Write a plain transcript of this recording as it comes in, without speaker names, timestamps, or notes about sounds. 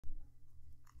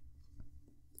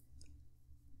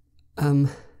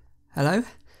Hello?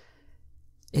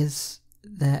 Is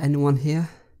there anyone here?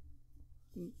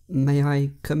 May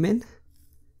I come in?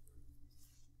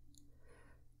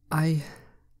 I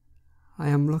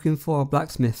am looking for a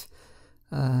blacksmith.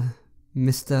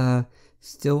 Mr.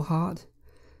 Stillheart?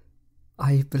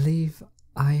 I believe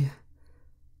I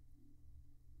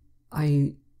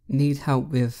need help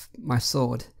with my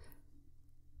sword.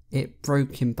 It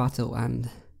broke in battle and...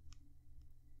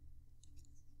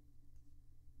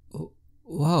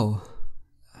 Whoa.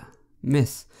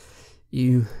 Miss,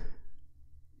 you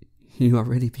are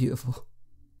really beautiful.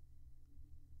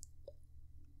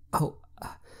 Oh,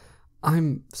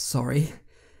 I'm sorry.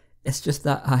 It's just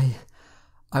that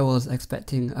I was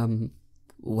expecting,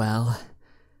 well...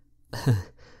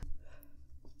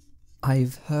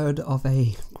 I've heard of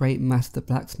a great master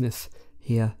blacksmith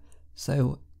here,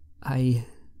 so I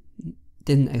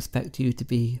didn't expect you to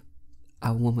be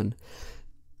a woman.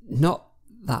 Not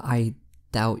that I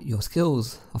doubt your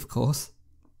skills, of course.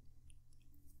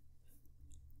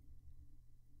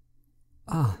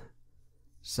 Ah,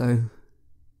 so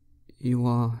you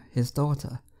are his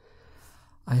daughter.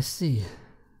 I see.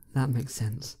 That makes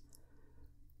sense.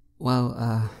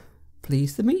 Well,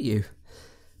 pleased to meet you.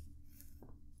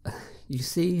 You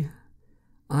see,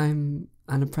 I'm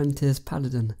an apprentice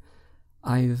paladin.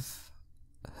 I've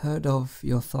heard of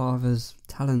your father's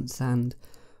talents and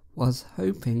was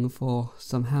hoping for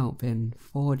some help in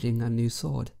forging a new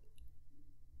sword.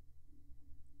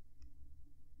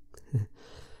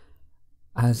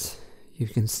 As you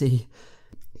can see,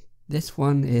 this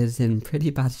one is in pretty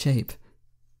bad shape.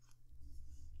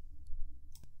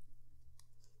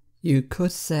 You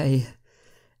could say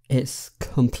it's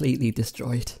completely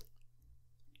destroyed.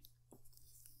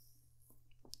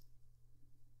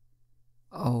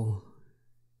 Oh,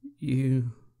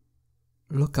 you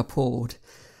look appalled.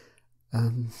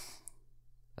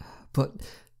 But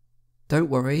don't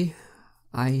worry,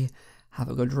 I have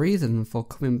a good reason for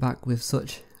coming back with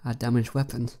such a damaged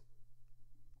weapon.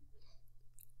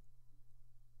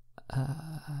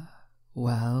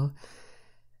 Well,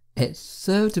 it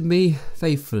served me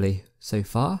faithfully so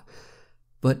far,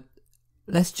 but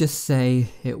let's just say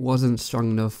it wasn't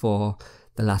strong enough for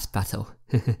the last battle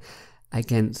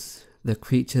against the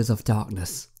creatures of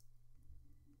darkness.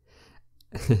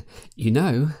 You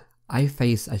know, I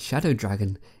face a shadow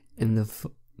dragon in the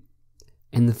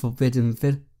Forbidden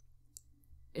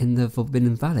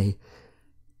Valley.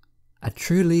 A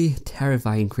truly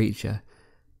terrifying creature.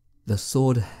 The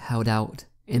sword held out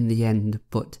in the end,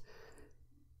 but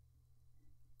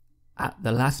at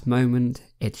the last moment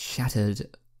it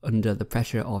shattered under the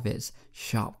pressure of its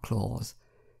sharp claws.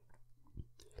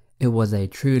 It was a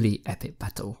truly epic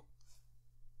battle.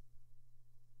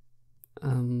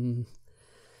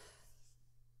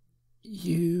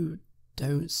 You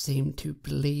don't seem to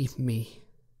believe me.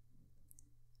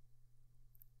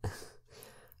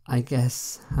 I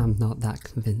guess I'm not that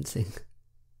convincing.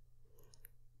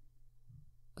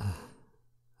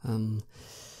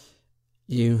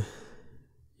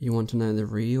 You want to know the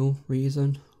real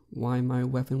reason why my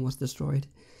weapon was destroyed?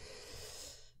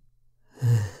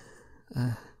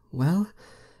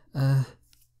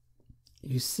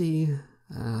 You see,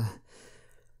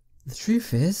 the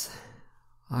truth is,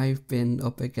 I've been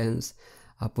up against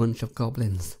a bunch of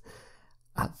goblins.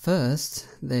 At first,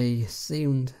 they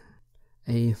seemed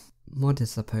a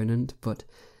modest opponent, but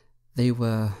they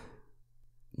were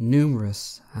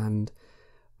numerous and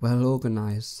well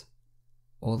organised.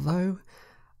 Although,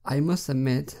 I must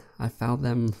admit, I found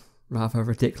them rather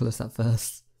ridiculous at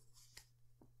first.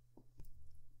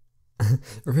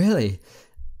 Really?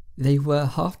 They were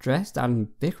half-dressed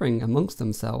and bickering amongst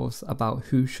themselves about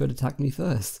who should attack me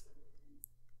first.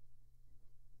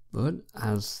 But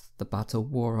as the battle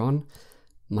wore on,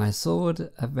 my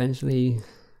sword eventually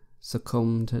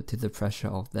succumbed to the pressure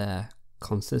of their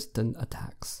consistent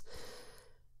attacks.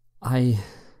 I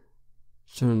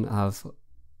shouldn't have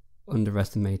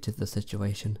underestimated the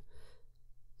situation.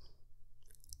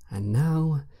 And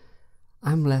now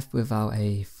I'm left without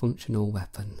a functional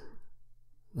weapon.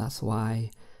 That's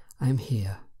why I'm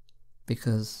here,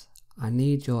 because I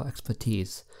need your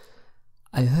expertise.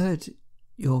 I heard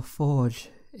your forge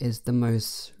is the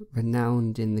most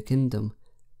renowned in the kingdom,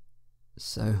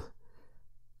 so,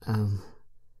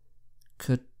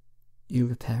 could you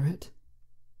repair it?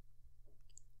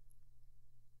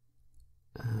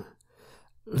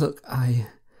 Look, I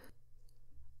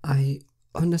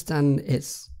understand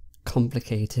it's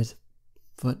complicated,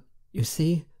 but you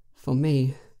see, for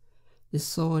me, this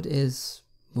sword is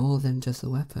more than just a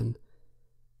weapon.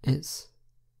 It's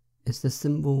the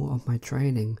symbol of my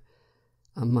training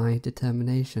and my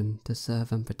determination to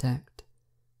serve and protect.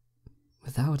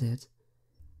 Without it,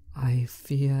 I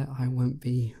fear I won't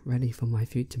be ready for my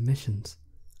future missions.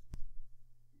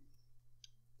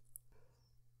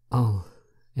 Oh,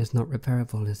 it's not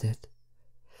repairable, is it?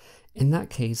 In that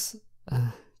case,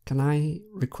 can I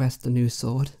request a new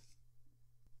sword?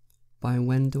 By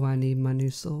when do I need my new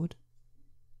sword?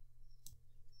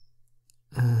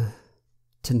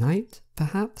 Tonight,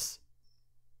 perhaps?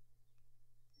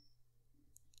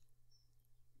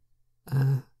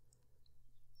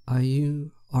 Are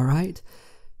you alright?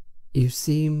 You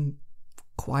seem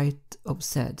quite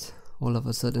upset all of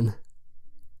a sudden.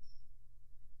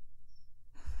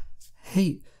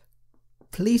 Hey,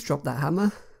 please drop that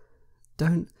hammer.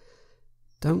 Don't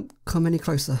come any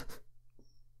closer.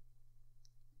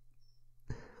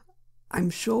 I'm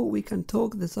sure we can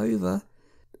talk this over.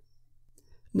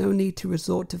 No need to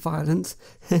resort to violence.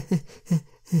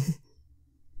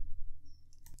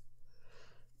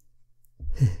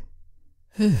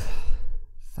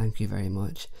 Thank you very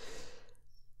much.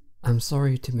 I'm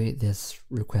sorry to make this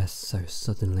request so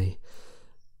suddenly,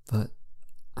 but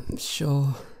I'm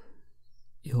sure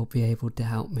you'll be able to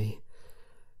help me.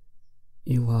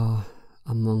 You are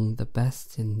among the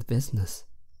best in the business.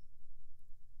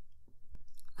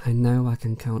 I know I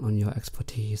can count on your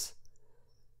expertise.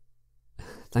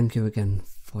 Thank you again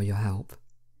for your help.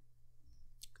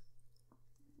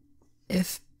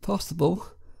 If possible,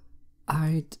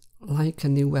 I'd like a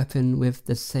new weapon with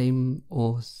the same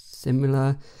or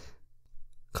similar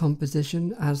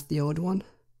composition as the old one.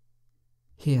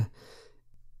 Here,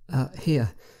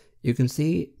 you can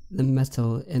see the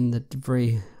metal in the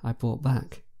debris I brought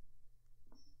back.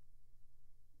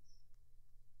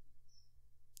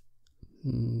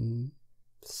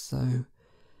 So,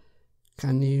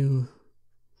 can you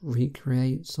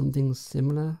recreate something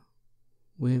similar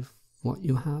with what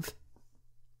you have?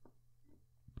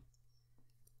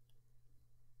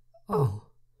 Oh,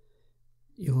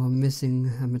 you are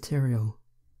missing a material.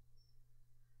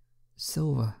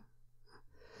 Silver.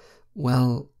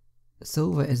 Well,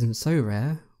 silver isn't so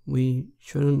rare, we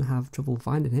shouldn't have trouble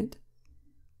finding it.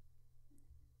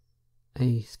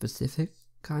 A specific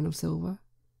kind of silver?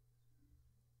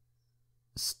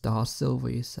 Star silver,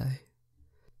 you say?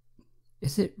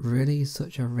 Is it really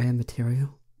such a rare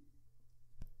material?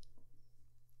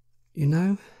 You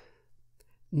know,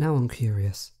 now I'm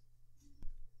curious.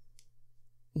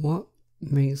 What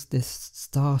makes this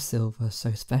star silver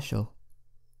so special?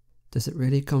 Does it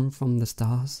really come from the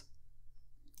stars?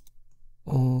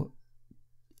 Or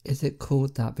is it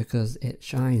called that because it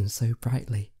shines so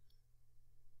brightly?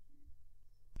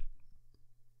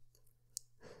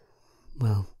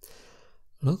 Well,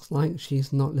 looks like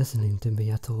she's not listening to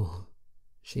me at all.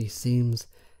 She seems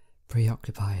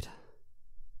preoccupied.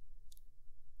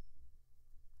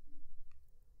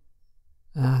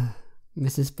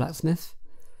 Mrs. Blacksmith?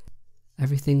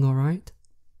 Everything alright?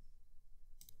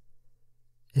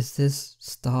 Is this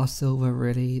star silver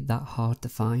really that hard to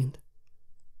find?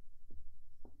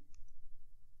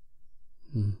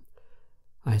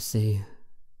 I see.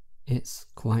 It's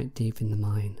quite deep in the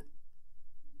mine.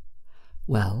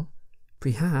 Well,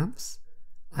 perhaps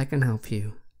I can help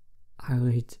you. I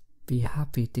would be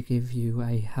happy to give you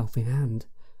a helping hand.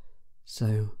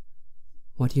 So,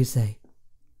 what do you say?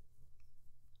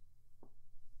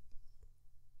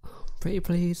 Pretty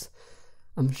please,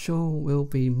 I'm sure we'll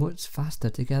be much faster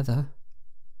together.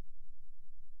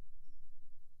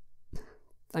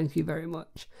 Thank you very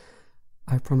much.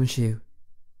 I promise you,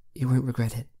 you won't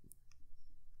regret it.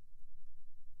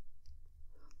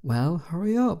 Well,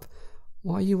 hurry up.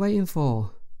 What are you waiting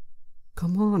for?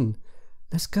 Come on,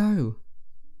 let's go.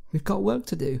 We've got work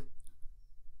to do.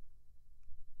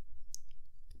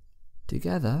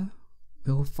 Together,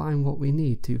 we'll find what we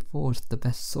need to forge the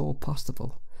best sword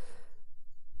possible.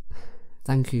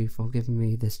 Thank you for giving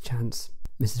me this chance,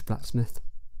 Mrs. Blacksmith.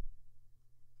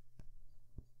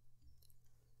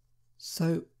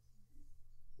 So,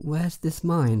 where's this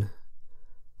mine?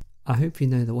 I hope you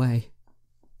know the way.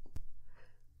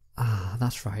 Ah,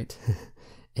 that's right.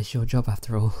 It's your job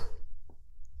after all.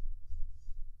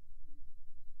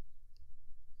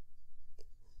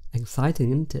 Exciting,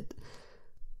 isn't it?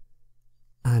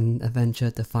 An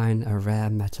adventure to find a rare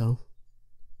metal.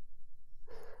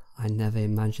 I never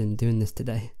imagined doing this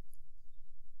today.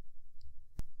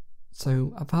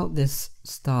 So, about this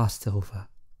star silver.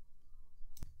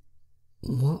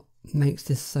 What makes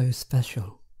this so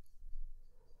special?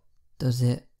 Does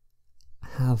it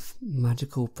have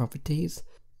magical properties?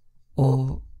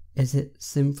 Or is it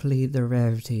simply the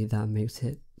rarity that makes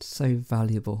it so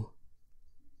valuable?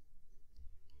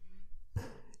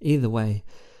 Either way,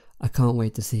 I can't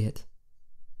wait to see it.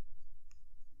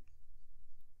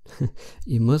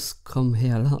 You must come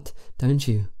here a lot, don't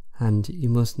you? And you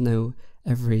must know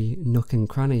every nook and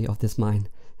cranny of this mine.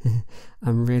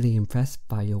 I'm really impressed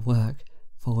by your work.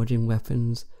 Forging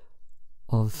weapons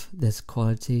of this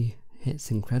quality,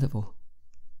 it's incredible.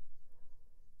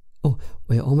 Oh,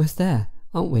 we're almost there,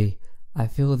 aren't we? I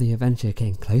feel the adventure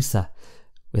getting closer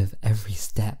with every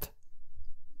step.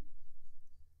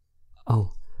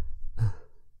 Oh,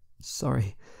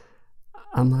 sorry.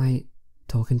 Am I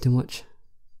talking too much?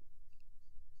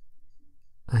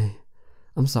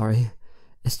 I'm sorry.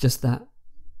 It's just that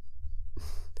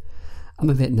I'm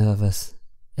a bit nervous.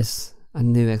 It's a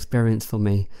new experience for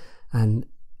me, and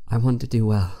I want to do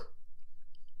well.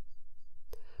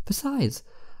 Besides,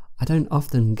 I don't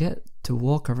often get to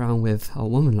walk around with a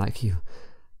woman like you.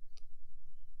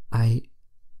 I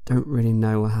don't really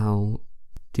know how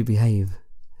to behave.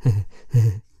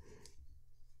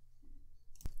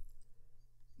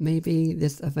 Maybe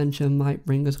this adventure might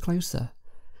bring us closer.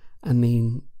 I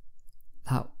mean,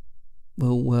 that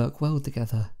will work well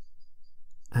together.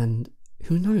 And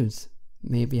who knows,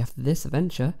 maybe after this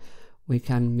adventure we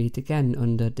can meet again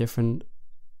under different,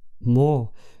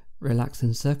 more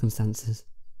relaxing circumstances.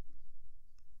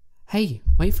 Hey,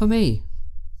 wait for me!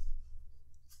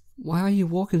 Why are you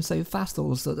walking so fast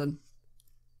all of a sudden?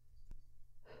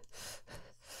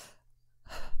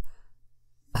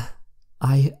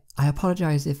 I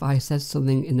apologise if I said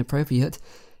something inappropriate.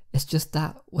 It's just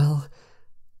that, well,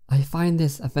 I find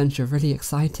this adventure really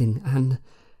exciting, and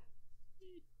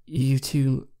you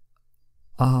two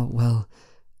are, well,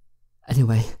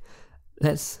 anyway,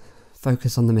 let's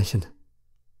focus on the mission.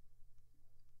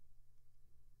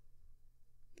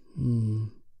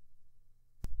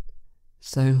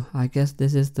 So, I guess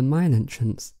this is the mine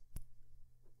entrance.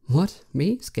 What?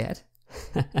 Me? Scared?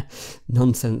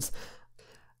 Nonsense.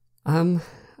 I'm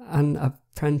an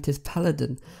apprentice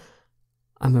paladin.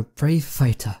 I'm a brave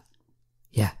fighter.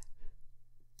 Yeah.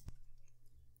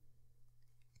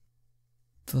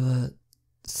 But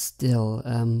still,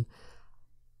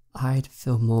 I'd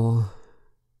feel more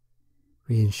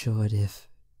reassured if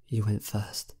you went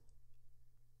first.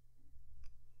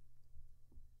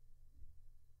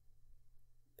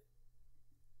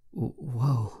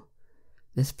 Whoa,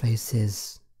 this place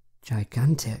is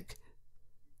gigantic.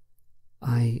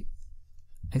 I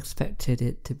expected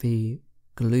it to be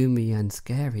gloomy and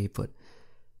scary, but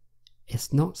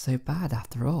it's not so bad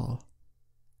after all.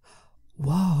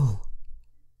 Whoa!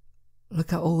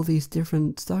 Look at all these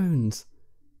different stones.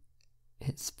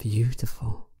 It's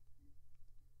beautiful.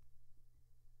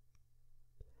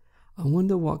 I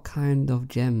wonder what kind of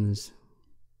gems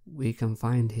we can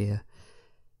find here.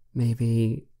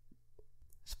 Maybe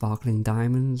sparkling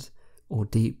diamonds or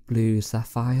deep blue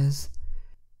sapphires.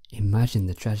 Imagine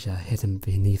the treasure hidden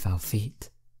beneath our feet.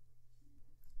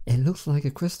 It looks like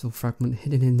a crystal fragment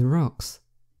hidden in the rocks.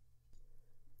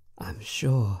 I'm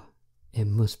sure it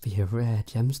must be a rare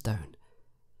gemstone.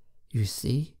 You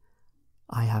see,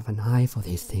 I have an eye for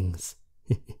these things.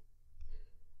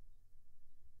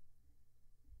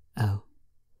 Oh,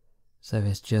 so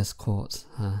it's just quartz,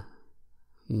 huh?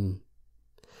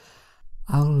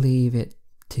 I'll leave it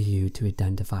to you to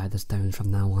identify the stones from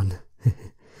now on.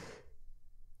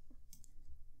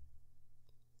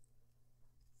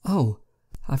 Oh,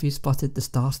 have you spotted the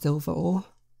star silver ore?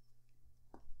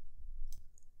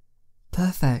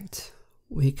 Perfect.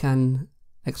 We can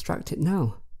extract it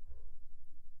now.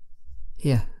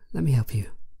 Here, let me help you.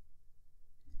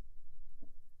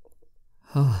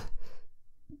 Oh,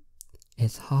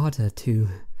 it's harder to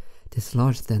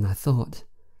dislodge than I thought.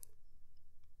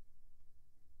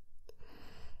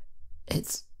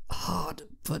 It's hard,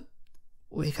 but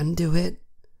we can do it.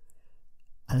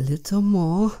 A little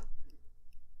more.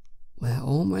 We're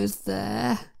almost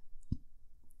there.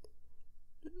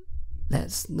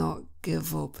 Let's not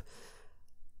give up.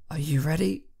 Are you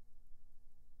ready?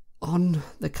 On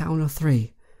the count of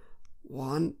 3.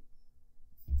 1,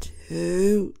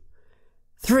 2,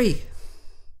 3.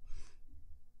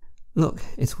 Look,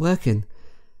 it's working.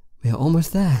 We're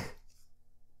almost there.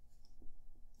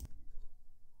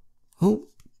 Oh,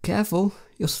 careful,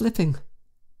 you're slipping.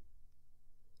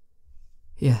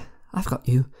 Here, I've got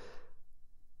you.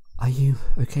 Are you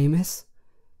okay, miss?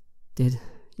 Did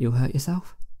you hurt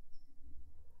yourself?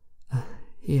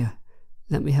 Here,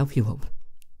 let me help you up.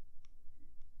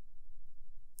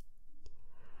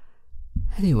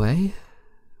 Anyway,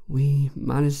 we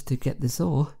managed to get this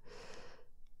ore.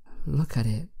 Look at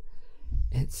it.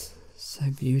 It's so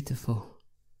beautiful.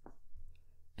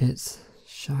 It's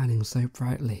shining so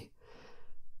brightly.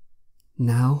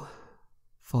 Now,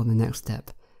 for the next step,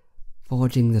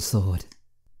 forging the sword.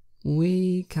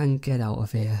 We can get out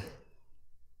of here.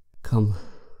 Come,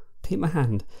 take my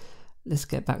hand. Let's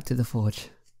get back to the forge.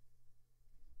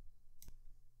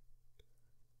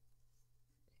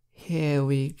 Here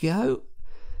we go.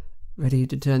 Ready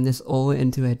to turn this all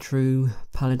into a true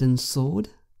paladin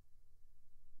sword?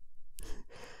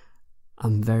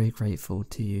 I'm very grateful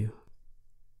to you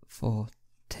for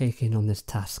taking on this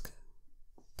task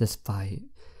despite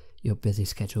your busy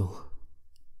schedule.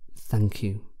 Thank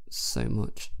you so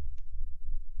much.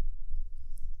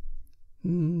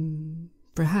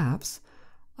 Perhaps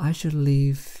I should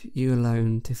leave you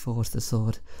alone to forge the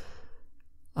sword.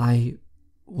 I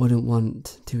wouldn't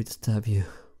want to disturb you.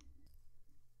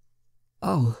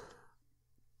 Oh,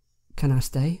 can I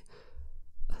stay?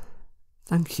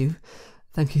 Thank you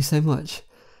so much.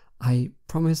 I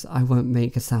promise I won't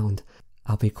make a sound.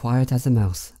 I'll be quiet as a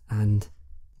mouse and...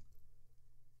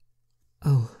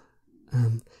 Oh,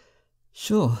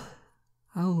 sure.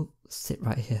 I'll sit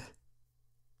right here.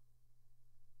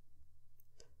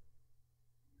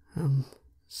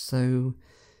 So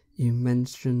you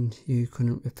mentioned you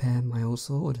couldn't repair my old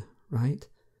sword, right?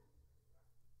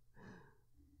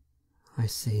 I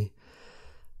see.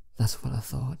 That's what I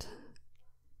thought.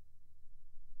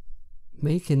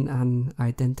 Making an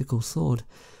identical sword,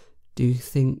 do you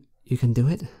think you can do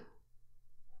it?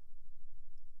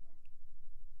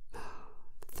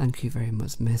 Thank you very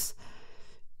much, miss.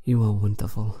 You are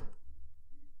wonderful.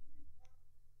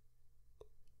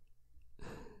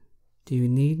 Do you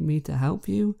need me to help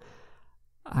you?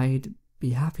 I'd be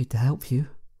happy to help you.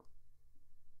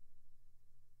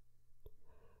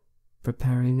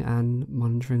 Preparing and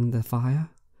monitoring the fire?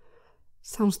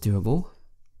 Sounds doable,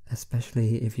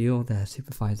 especially if you're there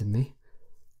supervising me.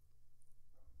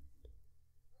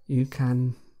 You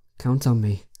can count on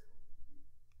me.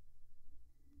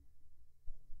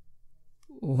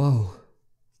 Whoa,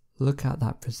 look at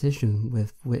that precision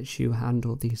with which you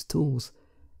handle these tools.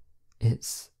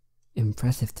 It's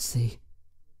impressive to see.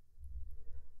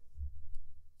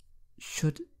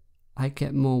 Should I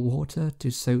get more water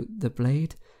to soak the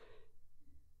blade?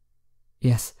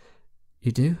 Yes,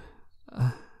 you do?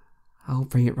 I'll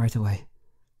bring it right away.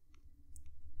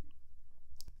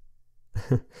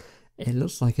 It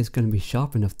looks like it's going to be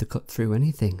sharp enough to cut through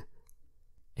anything.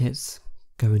 It's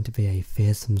going to be a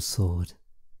fearsome sword.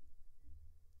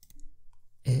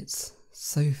 It's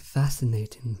so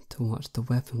fascinating to watch the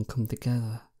weapon come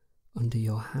together under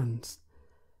your hands.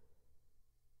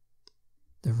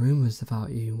 The rumours about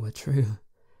you were true.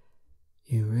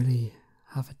 You really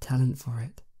have a talent for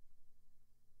it.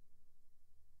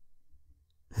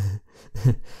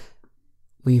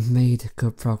 We've made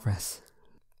good progress.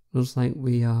 Looks like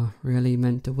we are really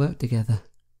meant to work together.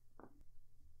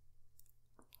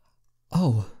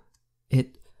 Oh,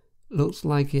 it looks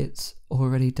like it's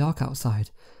already dark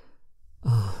outside.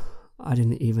 Oh, I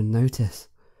didn't even notice.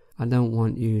 I don't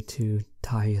want you to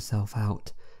tire yourself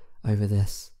out over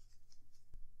this.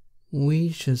 We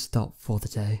should stop for the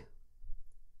day.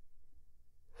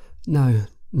 No,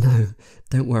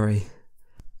 don't worry.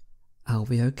 I'll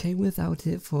be okay without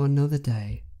it for another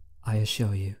day, I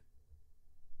assure you.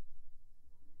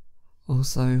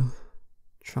 Also,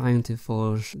 trying to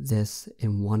forge this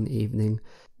in one evening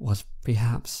was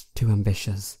perhaps too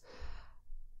ambitious.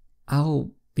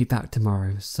 I'll be back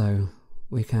tomorrow so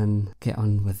we can get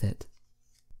on with it.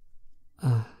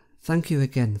 Thank you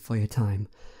again for your time.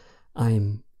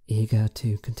 I'm eager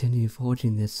to continue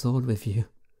forging this sword with you.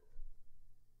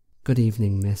 Good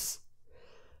evening, miss.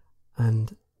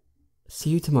 And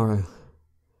see you tomorrow.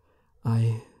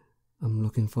 I am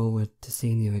looking forward to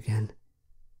seeing you again.